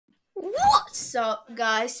What's up,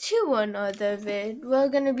 guys? To another vid. We're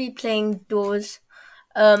gonna be playing Doors.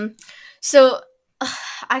 Um, so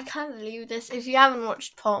I can't believe this. If you haven't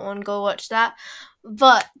watched part one, go watch that.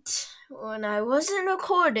 But when I wasn't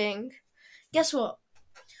recording, guess what?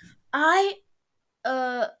 I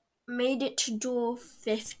uh made it to door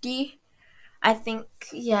 50. I think,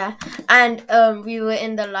 yeah. And we were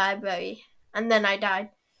in the library, and then I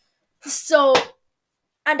died. So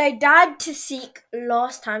and I died to seek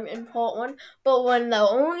last time in part one, but when the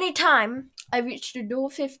only time I reached the door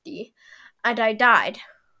 50 and I died.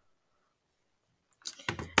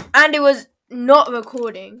 And it was not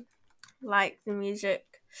recording like the music.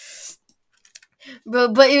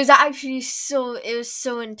 But it was actually so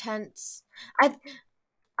intense. I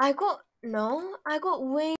I got no, I got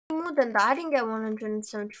way more than that. I didn't get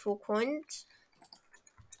 174 coins.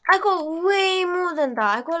 I got way more than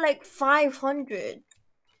that. I got like 500.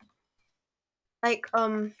 Like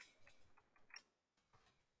oh,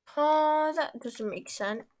 that doesn't make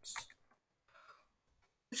sense.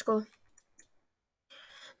 Let's go.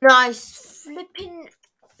 Nice flipping.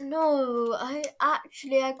 No, I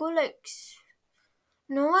got like.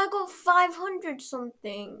 No, I got 500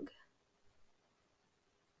 something.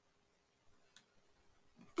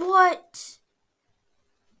 What?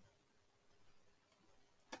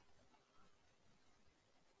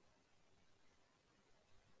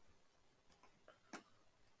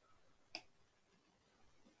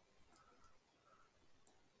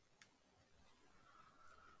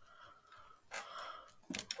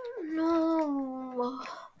 No.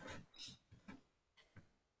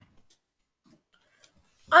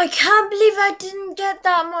 I can't believe I didn't get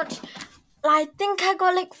that much. I think I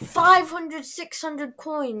got like 500, 600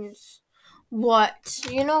 coins. What?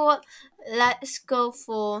 You know what? Let's go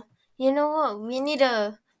for. You know what? We need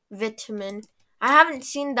a vitamin. I haven't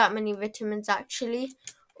seen that many vitamins actually.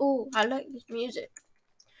 Oh, I like this music.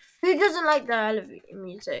 Who doesn't like the elevator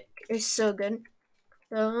music? It's so good.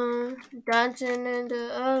 Dancing in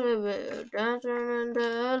the elevator, dancing in the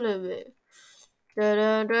elevator. Da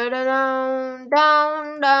da da da down,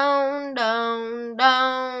 down, down, down,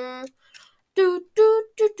 down. Do do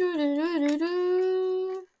do do do do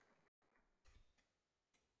do.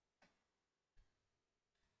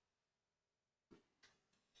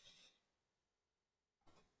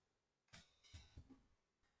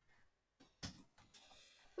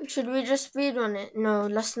 Should we just speed on it? No,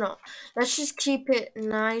 let's not. Let's just keep it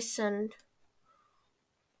nice and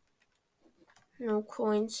no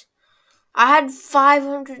coins. I had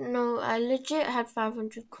 500. No, I legit had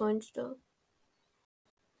 500 coins though.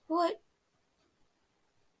 What?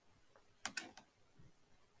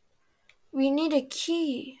 We need a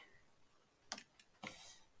key.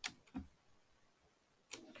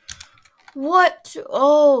 What?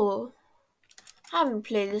 Oh, I haven't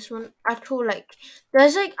played this one at all. Like,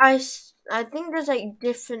 there's like I think there's like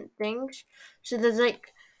different things. So there's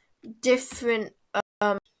like different.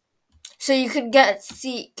 So you could get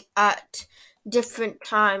seek at different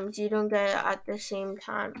times. You don't get it at the same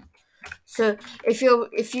time. So if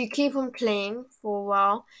you keep on playing for a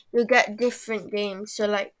while, you'll get different games. So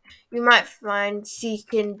like you might find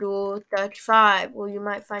seek in door 35, or you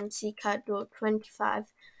might find seek at door 25.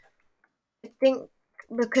 I think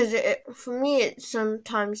because for me it's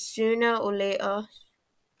sometimes sooner or later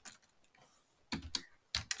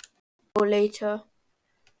or later.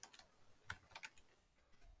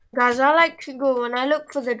 Guys, I like to go when I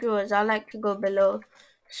look for the drawers. I like to go below,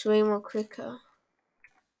 it's way more quicker.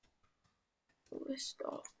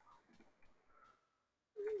 Stop.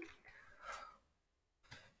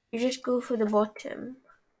 You just go for the bottom.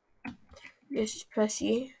 Just press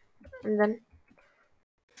E, and then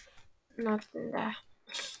nothing there.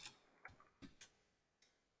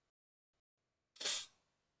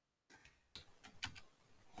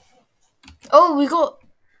 Oh, we got.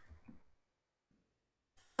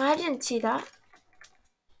 I didn't see that.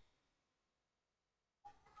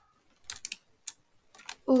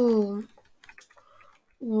 Ooh.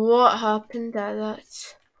 What happened there?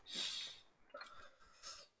 That's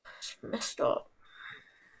messed up.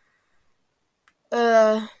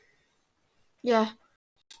 Yeah.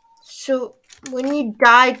 So when you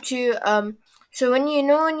die to so when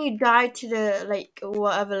you die to the like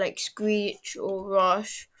whatever like Screech or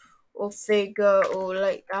Rush or Figure or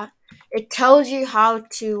like that, it tells you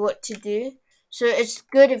what to do. So it's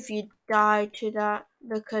good if you die to that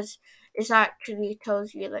because it actually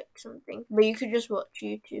tells you like something. But you could just watch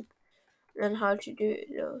YouTube and how to do it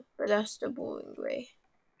though. But that's the boring way.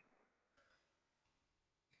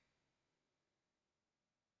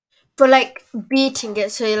 For like beating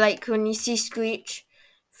it, so like when you see Screech,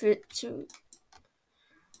 for it to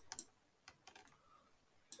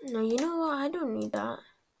No, you know what? I don't need that.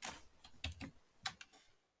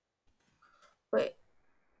 Wait.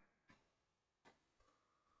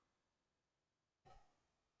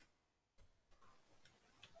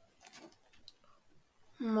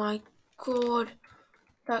 My god.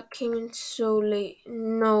 That came in so late.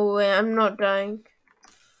 No way. I'm not dying.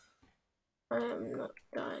 I am not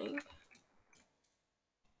dying.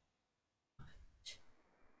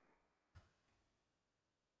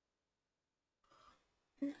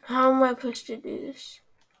 How am I supposed to do this?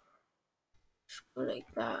 Just go like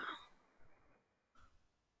that.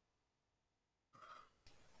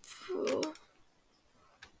 Bro.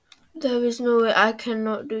 There is no way I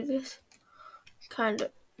cannot do this. Kind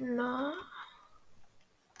of. Nah.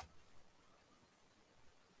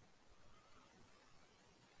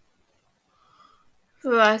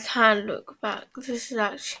 Bro, I can't look back. This is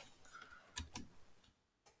actually.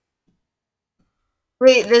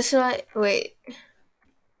 Wait, this way. Wait.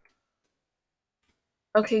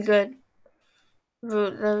 Okay, good. Bro,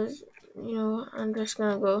 that was. You know what? I'm just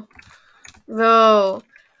gonna go. Bro.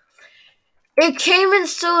 It came in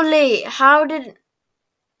so late. How did.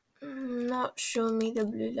 Not show me the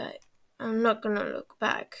blue light? I'm not gonna look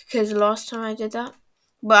back. Because last time I did that.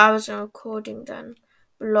 But I wasn't recording then.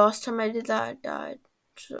 But last time I did that, I died.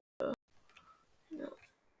 So. No.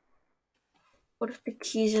 What if the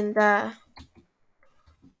key's in there?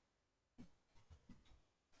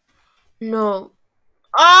 No.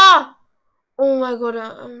 Ah! Oh my god,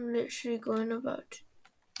 I'm literally going about.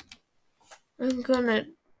 I'm gonna.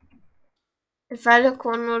 If I look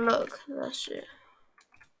one more look, that's it.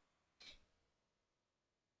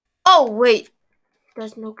 Oh, wait.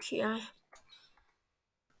 There's no key.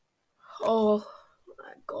 Oh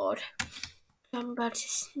my god. I'm about to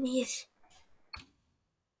sneeze.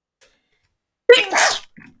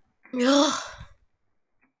 Ugh.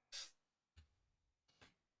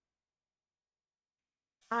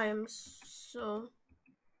 I am so.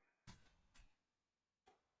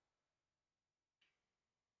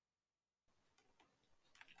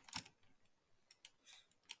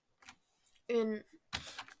 In.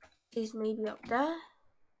 Is maybe up there.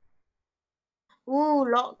 Ooh,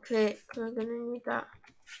 lockpick. We're gonna need that.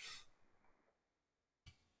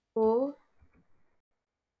 Oh.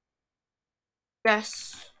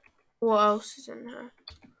 Yes. What else is in here?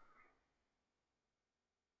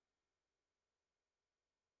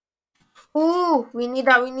 Ooh, we need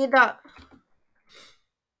that. We need that.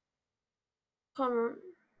 Come on.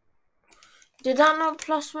 Did that not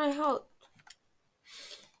plus my health?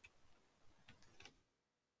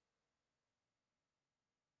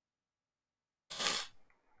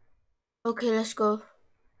 Okay, let's go.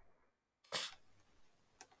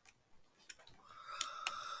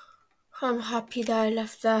 I'm happy that I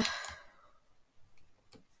left there.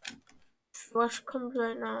 Rush comes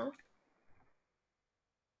right now.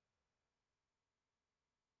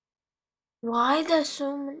 Why there's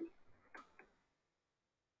so many?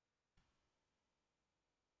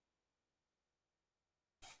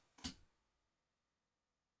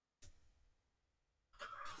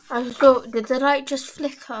 I go. Did the light just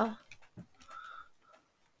flicker?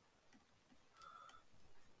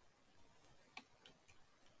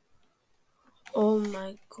 Oh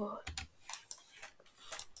my god.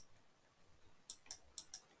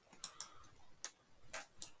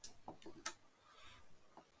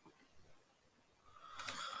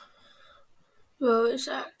 Well, it's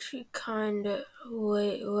actually kinda.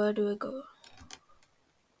 Wait, where do we go?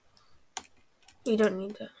 We don't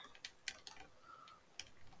need that.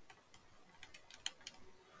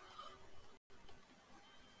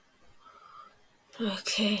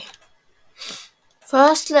 Okay.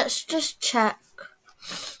 First, let's just check.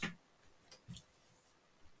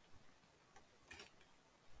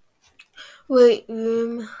 Wait,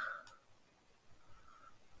 room.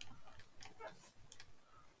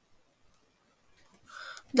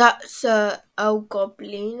 That's El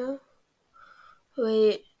Goblino.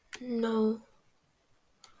 Wait, no.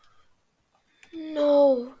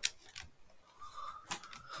 No.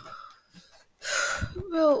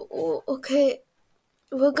 Well, okay.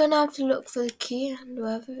 We're gonna have to look for the key and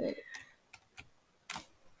whatever it is.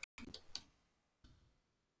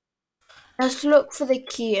 Let's look for the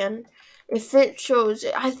key, and if it shows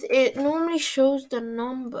it, it normally shows the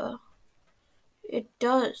number. It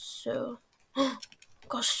does, so.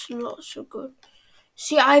 Gosh, lots so good.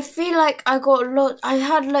 See, I feel like I got a lot. I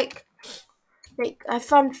had like I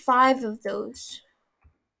found 5 of those.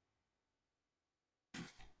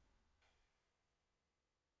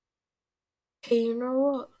 Okay, you know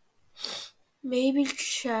what? Maybe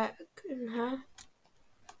check in her.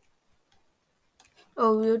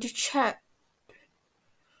 Oh, we already checked.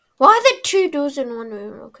 Why are there 2 doors in one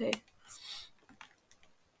room? Okay.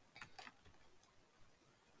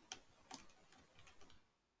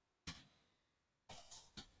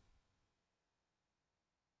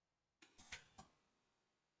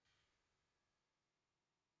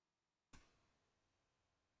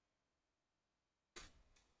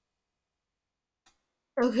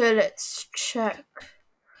 Okay, let's check.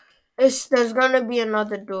 There's gonna be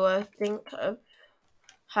another door. I think I've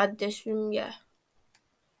had this room, yeah.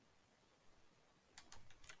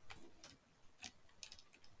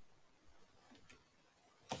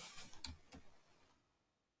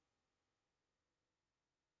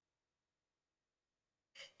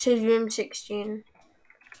 It says room 16.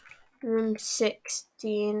 Room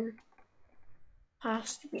 16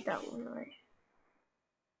 has to be that one, right?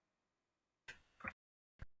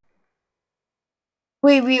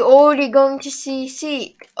 Wait, we already going to see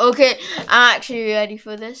Seek? Okay, I'm actually ready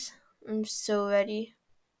for this. I'm so ready.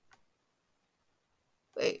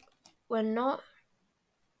 Wait, we're not?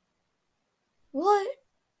 What?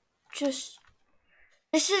 Just...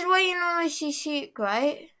 This is where you normally see Seek,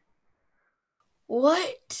 right?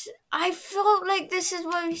 What? I felt like this is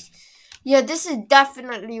where we... Yeah, this is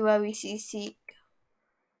definitely where we see Seek.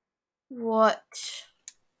 What?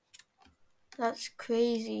 That's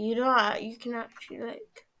crazy. You know, you can actually,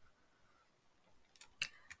 like...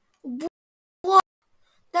 What?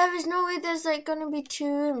 There is no way there's, like, gonna be 2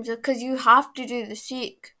 rooms, because you have to do the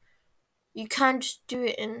Seek. You can't just do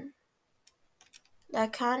it in... There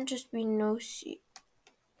can't just be no Seek.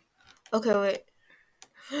 Okay,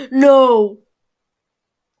 wait. No!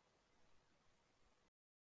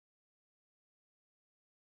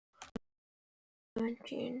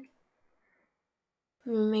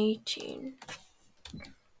 Room 18.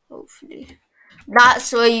 Hopefully.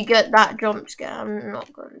 That's where you get that jump scare. I'm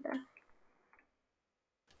not going there.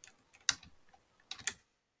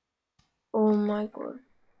 Oh my god.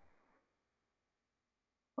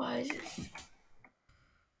 Why is this?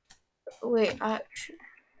 Wait, actually.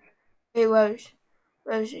 Wait,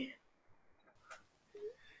 where is he?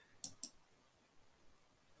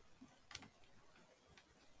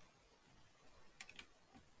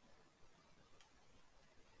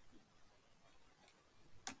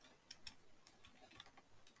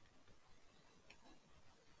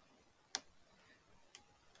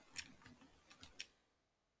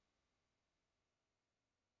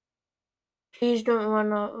 Please don't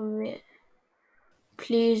run out of me.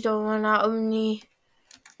 Please don't run out of me.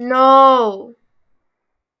 No!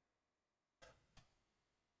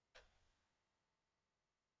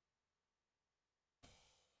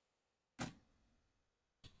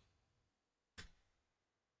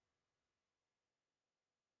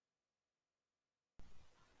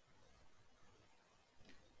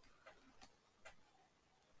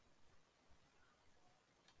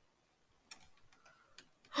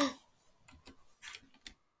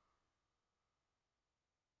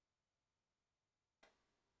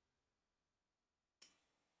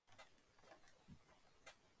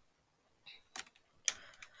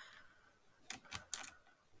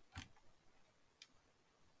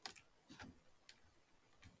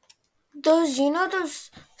 Those, you know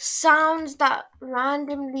those sounds that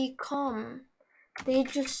randomly come? They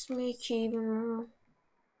just make it even more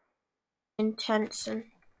intense and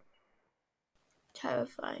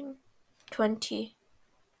terrifying. 20.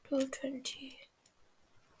 220.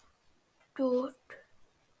 Dude.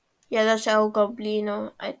 Yeah, that's El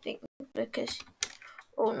Goblino, I think, because...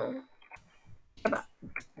 Oh no.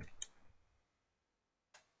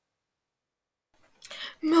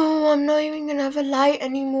 No, I'm not even gonna have a light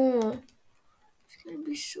anymore. It's gonna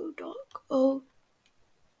be so dark. Oh.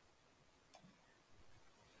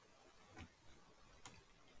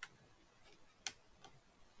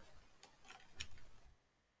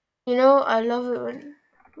 You know, I love it when...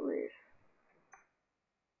 Wait.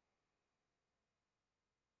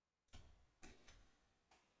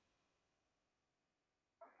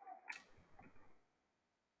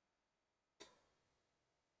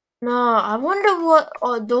 No, I wonder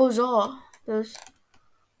what those are. Those...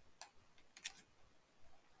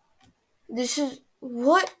 This is...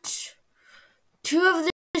 What? 2 of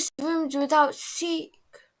these rooms without Seek.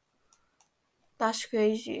 That's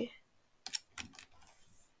crazy.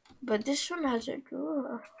 But this one has a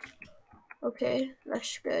drawer. Okay,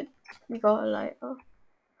 that's good. We got a lighter.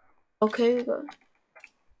 Okay, we got...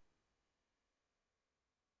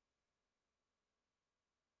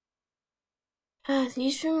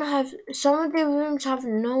 These rooms have... Some of the rooms have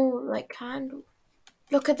no, like, candle.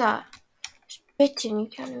 Look at that. It's bitten, you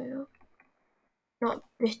can't even know. Not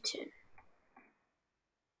bitten.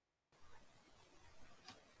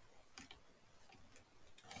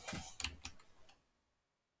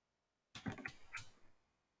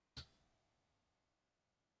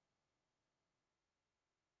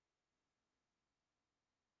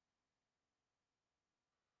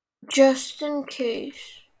 Just in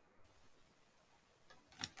case.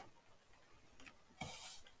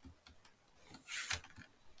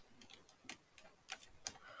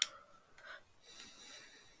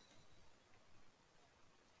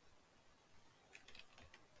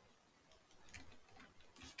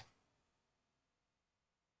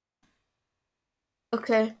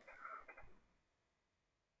 Okay.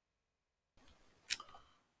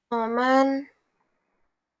 Oh man.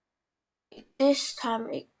 This time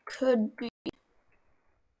it could be.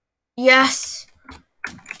 Yes!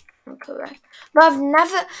 I'm correct. But I've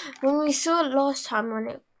never. When we saw it last time when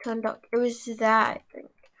it turned up, it was there, I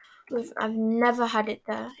think. I've never had it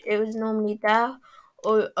there. It was normally there.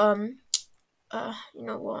 Or, you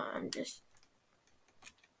know what? I'm just.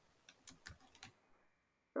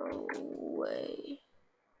 No way.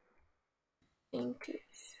 I think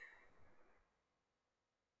it's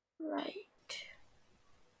right.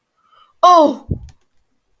 Oh!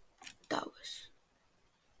 That was.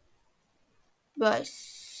 But I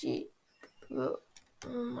see. Oh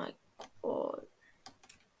my god.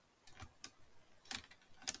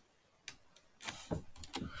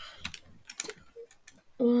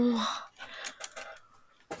 Oh.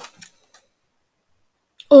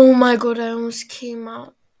 Oh my god, I almost came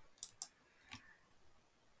out.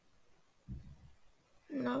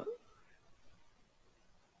 No.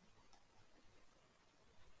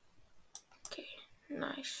 Okay,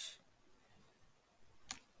 nice.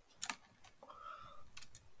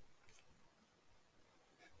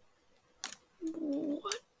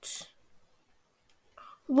 What?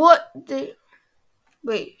 What the?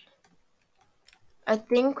 Wait. I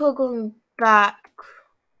think we're going back.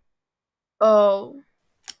 Oh.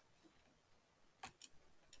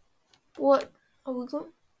 What? Are we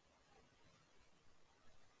going?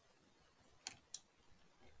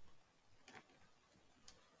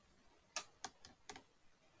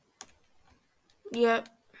 Yep.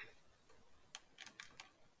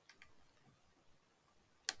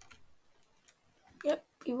 Yep,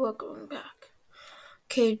 we were going back.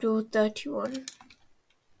 Okay, door 31.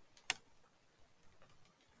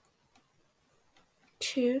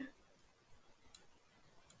 2.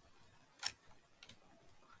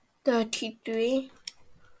 33.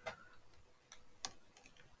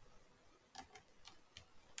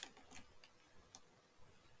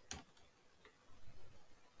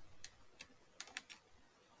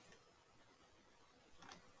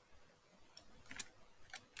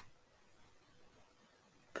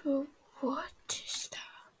 But what is that?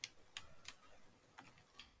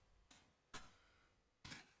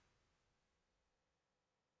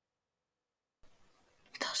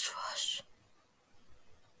 That's fast.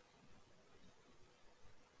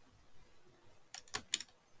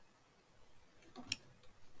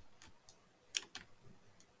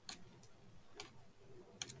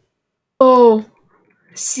 Oh,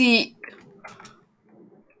 see.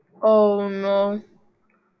 Oh no.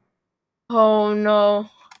 Oh no.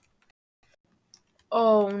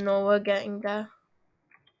 Oh no, we're getting there.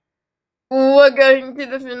 We're going to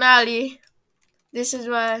the finale. This is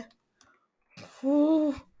why.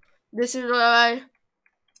 Ooh, this is where I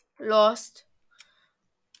lost.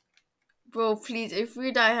 Bro, please, if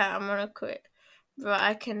we die here, I'm gonna quit. Bro,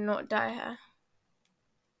 I cannot die here.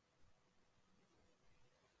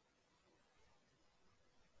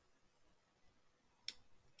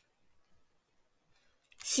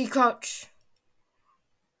 See, crouch.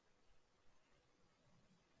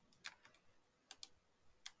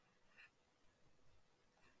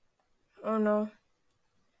 Oh no.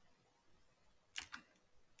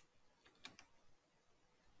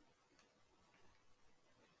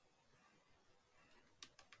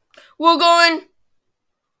 We're going.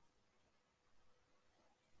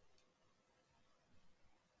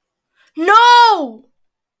 No!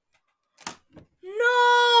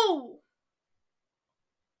 No!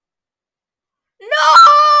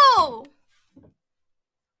 No!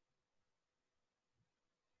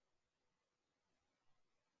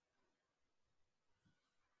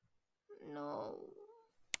 No.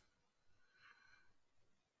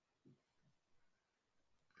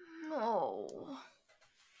 No.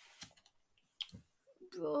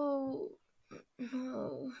 Bro.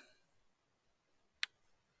 No.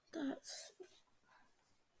 That's.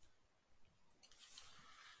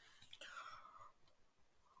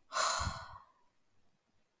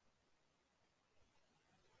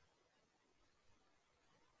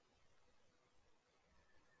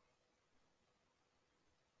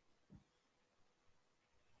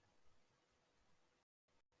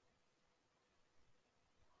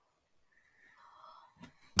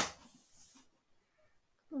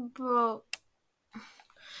 Bro.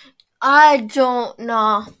 I don't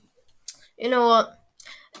know. You know what?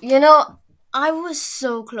 You know, I was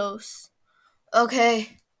so close.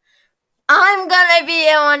 Okay. I'm gonna beat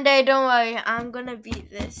it one day, don't worry. I'm gonna beat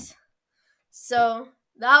this. So,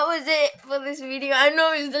 that was it for this video. I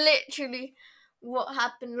know it's literally what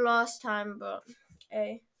happened last time, but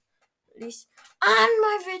hey, at least. And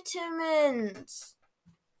my vitamins!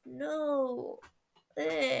 No.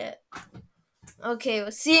 Eh. Okay,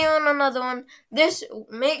 we'll see you on another one.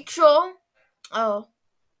 Make sure. Oh,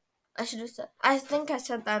 I should have said. I think I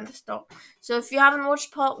said that in the start. So if you haven't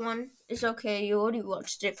watched part one, it's okay. You already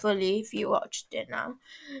watched it fully. If you watched it now,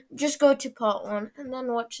 just go to part one and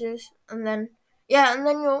then watch this, and then and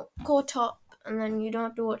then you're caught up, and then you don't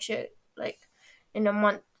have to watch it like in a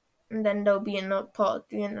month, and then there'll be another part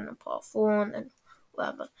three, and then a part four, and then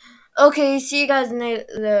whatever. Okay, see you guys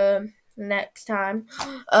the next time.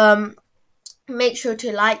 Make sure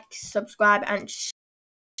to like, subscribe, and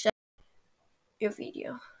share your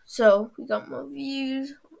video. So we got more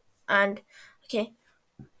views, and okay,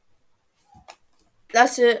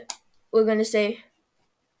 that's it. We're gonna say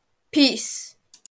peace.